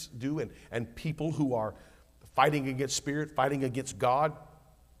spirits do, and people who are fighting against spirit, fighting against God,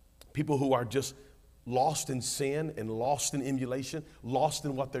 people who are just lost in sin and lost in emulation, lost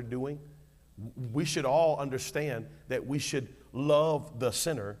in what they're doing, we should all understand that we should love the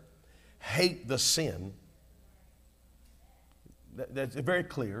sinner, hate the sin. That's very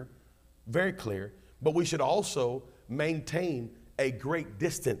clear, very clear. But we should also maintain a great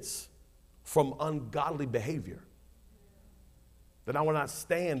distance from ungodly behavior, that I will not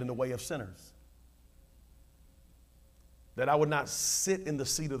stand in the way of sinners, that I would not sit in the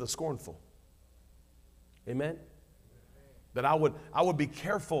seat of the scornful. Amen? That I would be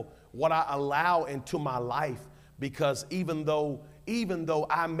careful what I allow into my life, because even though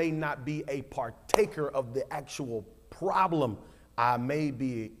I may not be a partaker of the actual problem, I may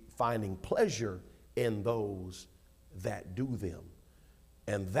be finding pleasure in those that do them.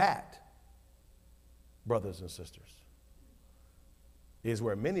 And that, brothers and sisters, is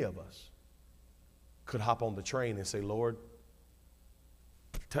where many of us could hop on the train and say, Lord,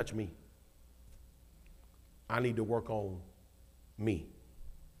 touch me. I need to work on me.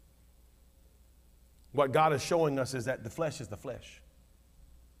 What God is showing us is that the flesh is the flesh.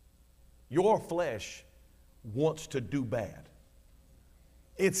 Your flesh wants to do bad.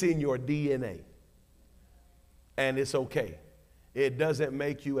 It's in your DNA. And it's okay. It doesn't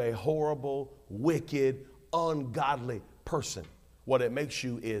make you a horrible, wicked, ungodly person. What it makes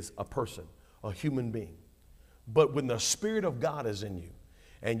you is a person, a human being. But when the Spirit of God is in you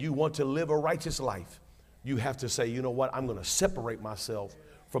and you want to live a righteous life, you have to say, you know what, I'm going to separate myself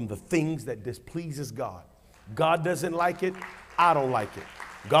from the things that displeases God. God doesn't like it, I don't like it.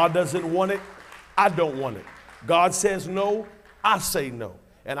 God doesn't want it, I don't want it. God says no, I say no.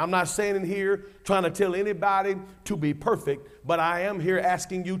 And I'm not standing here trying to tell anybody to be perfect, but I am here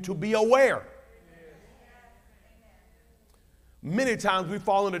asking you to be aware. Many times we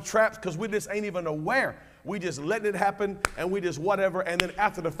fall into traps because we just ain't even aware. We just letting it happen and we just whatever. And then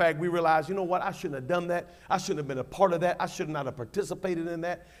after the fact, we realize, you know what? I shouldn't have done that. I shouldn't have been a part of that. I should not have participated in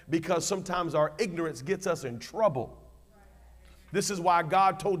that, because sometimes our ignorance gets us in trouble. This is why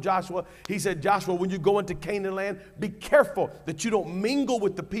God told Joshua, he said, Joshua, when you go into Canaan land, be careful that you don't mingle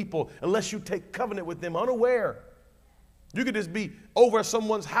with the people unless you take covenant with them unaware. You could just be over at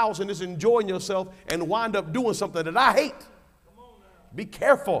someone's house and just enjoying yourself and wind up doing something that I hate. Be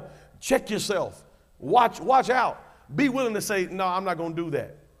careful. Check yourself. Watch out. Be willing to say, no, I'm not going to do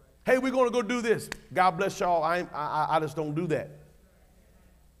that. Hey, we're going to go do this. God bless y'all. I just don't do that.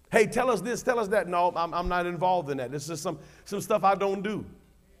 Hey, tell us this, tell us that. No, I'm not involved in that. This is some stuff I don't do.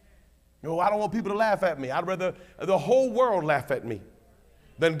 You know, I don't want people to laugh at me. I'd rather the whole world laugh at me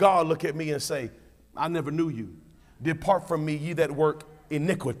than God look at me and say, I never knew you. Depart from me, ye that work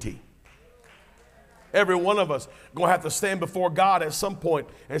iniquity. Every one of us going to have to stand before God at some point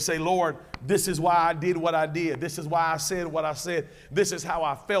and say, Lord, this is why I did what I did. This is why I said what I said. This is how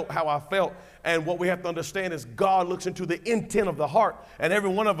I felt. And what we have to understand is God looks into the intent of the heart. And every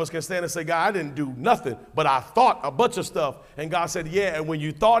one of us can stand and say, God, I didn't do nothing, but I thought a bunch of stuff. And God said, yeah, and when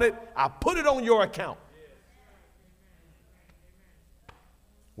you thought it, I put it on your account.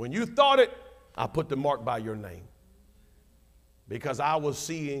 When you thought it, I put the mark by your name, because I was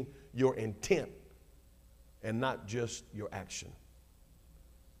seeing your intent and not just your action.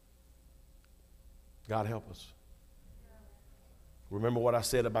 God help us. Remember what I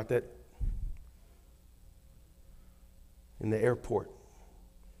said about that in the airport.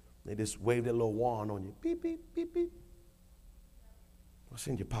 They just wave that little wand on you. Beep, beep, beep, beep. What's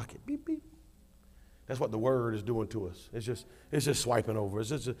in your pocket? Beep, beep. That's what the word is doing to us. It's just swiping over.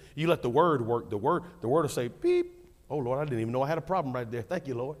 You let the word work. The word will say, beep. Oh, Lord, I didn't even know I had a problem right there. Thank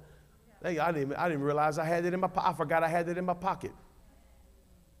you, Lord. Thank you. I didn't realize I had it in my pocket. I forgot I had it in my pocket.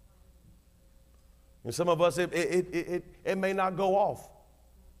 And some of us, it may not go off.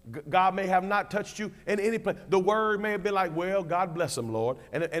 God may have not touched you in any place. The word may have been like, well, God bless him, Lord.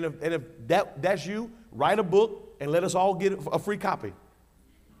 And if that's you, write a book and let us all get a free copy.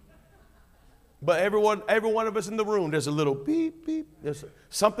 But every one of us in the room, there's a little beep, beep. There's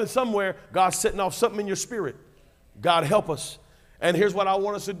something somewhere. God's setting off something in your spirit. God help us. And here's what I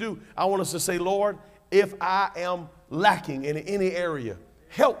want us to do. I want us to say, Lord, if I am lacking in any area,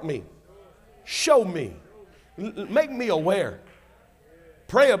 help me. Show me. Make me aware.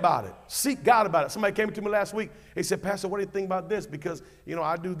 Pray about it. Seek God about it. Somebody came to me last week. He said, Pastor, what do you think about this? Because,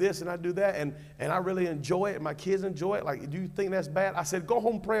 I do this and I do that, and I really enjoy it. My kids enjoy it. Like, do you think that's bad? I said, go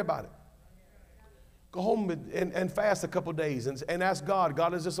home and pray about it. Go home and fast a couple days and ask God,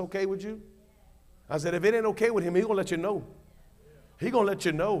 God, is this okay with you? I said, if it ain't okay with him, he's going to let you know. He's going to let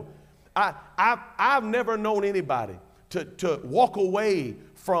you know. I've never known anybody to walk away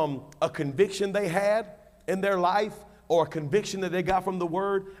from a conviction they had in their life or a conviction that they got from the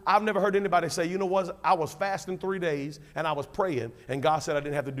word. I've never heard anybody say, you know what, I was fasting 3 days and I was praying and God said I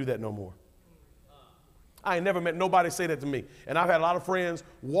didn't have to do that no more. I ain't never met nobody say that to me. And I've had a lot of friends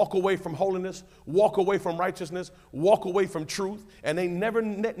walk away from holiness, walk away from righteousness, walk away from truth. And they never,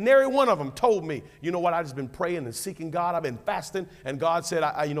 nary one of them told me, you know what, I've just been praying and seeking God. I've been fasting. And God said,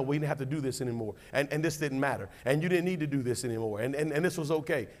 we didn't have to do this anymore. And this didn't matter. And you didn't need to do this anymore. And this was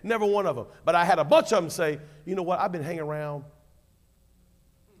okay. Never one of them. But I had a bunch of them say, you know what, I've been hanging around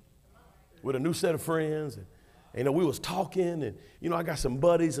with a new set of friends. And we was talking, and, I got some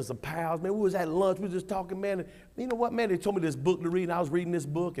buddies and some pals. Man, we was at lunch. We was just talking, man. And you know what, man? They told me this book to read, and I was reading this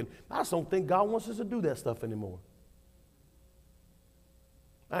book, and I just don't think God wants us to do that stuff anymore.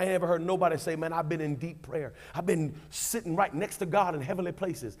 I ain't ever heard nobody say, man, I've been in deep prayer. I've been sitting right next to God in heavenly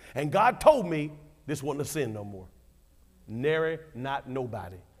places, and God told me this wasn't a sin no more. Nary, not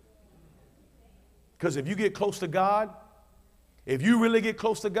nobody. Because if you get close to God, if you really get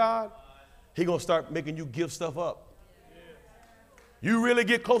close to God, He's going to start making you give stuff up. You really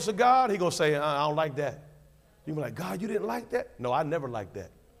get close to God, He's going to say, I don't like that. You'll be like, God, you didn't like that? No, I never liked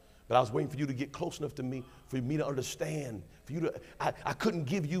that. But I was waiting for you to get close enough to me, for me to understand. I couldn't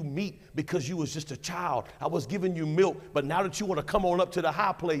give you meat because you was just a child. I was giving you milk. But now that you want to come on up to the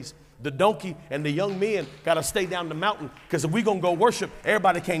high place, the donkey and the young men got to stay down the mountain. Because if we're going to go worship,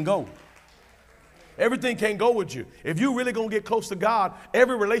 everybody can't go. Everything can't go with you. If you really going to get close to God,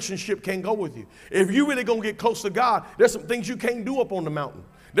 every relationship can't go with you. If you really going to get close to God, there's some things you can't do up on the mountain.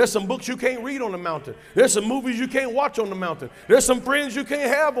 There's some books you can't read on the mountain. There's some movies you can't watch on the mountain. There's some friends you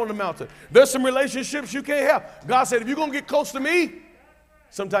can't have on the mountain. There's some relationships you can't have. God said, if you're going to get close to me,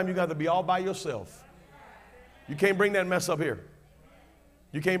 sometimes you got to be all by yourself. You can't bring that mess up here.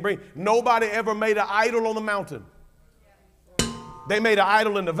 Nobody ever made an idol on the mountain. They made an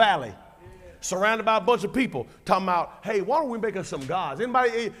idol in the valley. Surrounded by a bunch of people talking about, hey, why don't we make us some gods?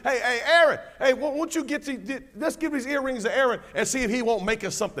 Anybody, hey, Aaron, hey, won't you let's give these earrings to Aaron and see if he won't make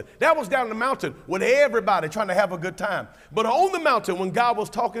us something. That was down the mountain with everybody trying to have a good time. But on the mountain, when God was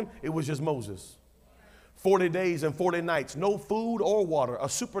talking, it was just Moses. 40 days and 40 nights, no food or water, a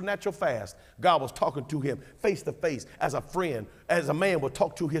supernatural fast. God was talking to him face to face as a friend, as a man would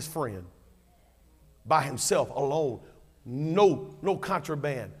talk to his friend. By himself, alone, no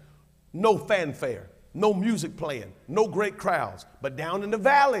contraband. No fanfare, no music playing, no great crowds. But down in the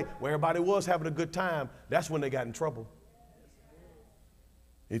valley where everybody was having a good time, that's when they got in trouble.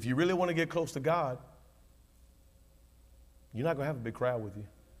 If you really want to get close to God, you're not going to have a big crowd with you.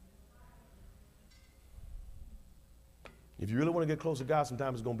 If you really want to get close to God,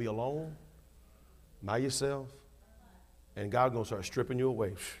 sometimes it's going to be alone, by yourself, and God's going to start stripping you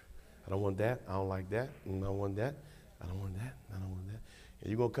away. I don't want that. I don't like that. I don't want that. I don't want that. I don't want that. And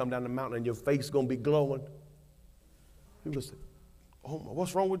you're going to come down the mountain and your face is going to be glowing. People say, oh,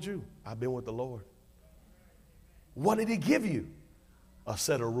 what's wrong with you? I've been with the Lord. What did he give you? A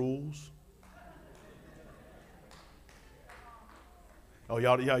set of rules. Oh,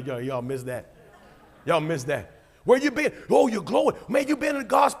 y'all missed that. Y'all missed that. Where you been? Oh, you're glowing. Man, you been in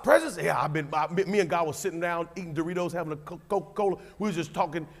God's presence? Yeah, me and God was sitting down eating Doritos, having a Coca-Cola. We was just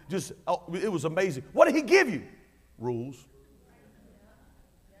talking, it was amazing. What did he give you? Rules.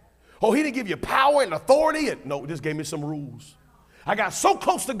 Oh, he didn't give you power and authority. No, just gave me some rules. I got so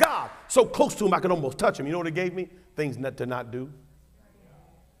close to God, so close to him I could almost touch him. You know what it gave me? Things to not do.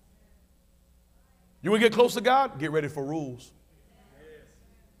 You want to get close to God? Get ready for rules.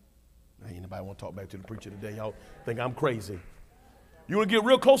 Now, anybody want to talk back to the preacher today? Y'all think I'm crazy. You want to get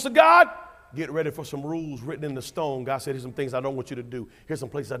real close to God? Get ready for some rules written in the stone. God said, here's some things I don't want you to do. Here's some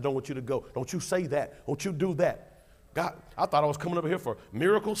places I don't want you to go. Don't you say that. Don't you do that. God, I thought I was coming up here for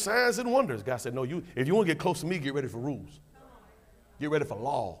miracles, signs, and wonders. God said, no, if you want to get close to me, get ready for rules. Get ready for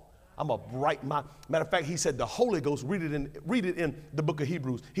law. I'm going to write my, matter of fact, he said the Holy Ghost, read it in the book of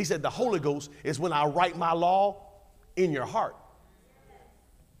Hebrews. He said the Holy Ghost is when I write my law in your heart.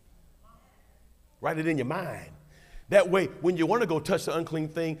 Write it in your mind. That way, when you want to go touch the unclean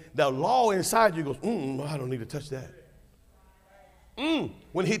thing, the law inside you goes, I don't need to touch that.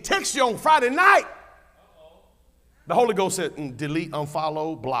 When he texts you on Friday night, the Holy Ghost said, delete,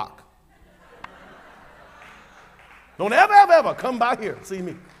 unfollow, block. Don't ever come by here and see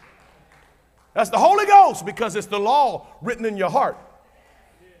me. That's the Holy Ghost, because it's the law written in your heart.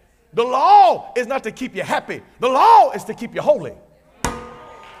 The law is not to keep you happy. The law is to keep you holy.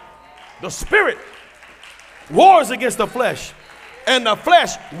 The Spirit wars against the flesh, and the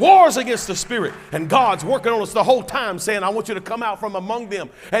flesh wars against the Spirit. And God's working on us the whole time, saying, I want you to come out from among them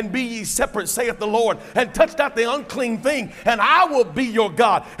and be ye separate, saith the Lord, and touch not the unclean thing, and I will be your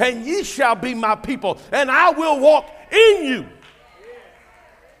God, and ye shall be my people, and I will walk in you.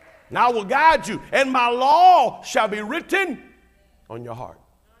 And I will guide you, and my law shall be written on your heart.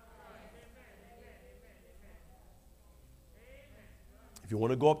 If you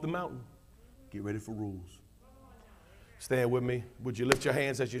want to go up the mountain, get ready for rules. Stand with me. Would you lift your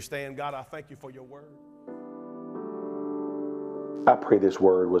hands as you stand? God, I thank you for your word. I pray this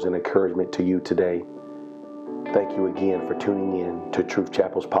word was an encouragement to you today. Thank you again for tuning in to Truth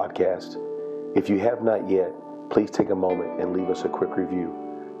Chapel's podcast. If you have not yet, please take a moment and leave us a quick review.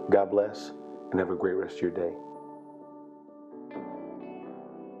 God bless and have a great rest of your day.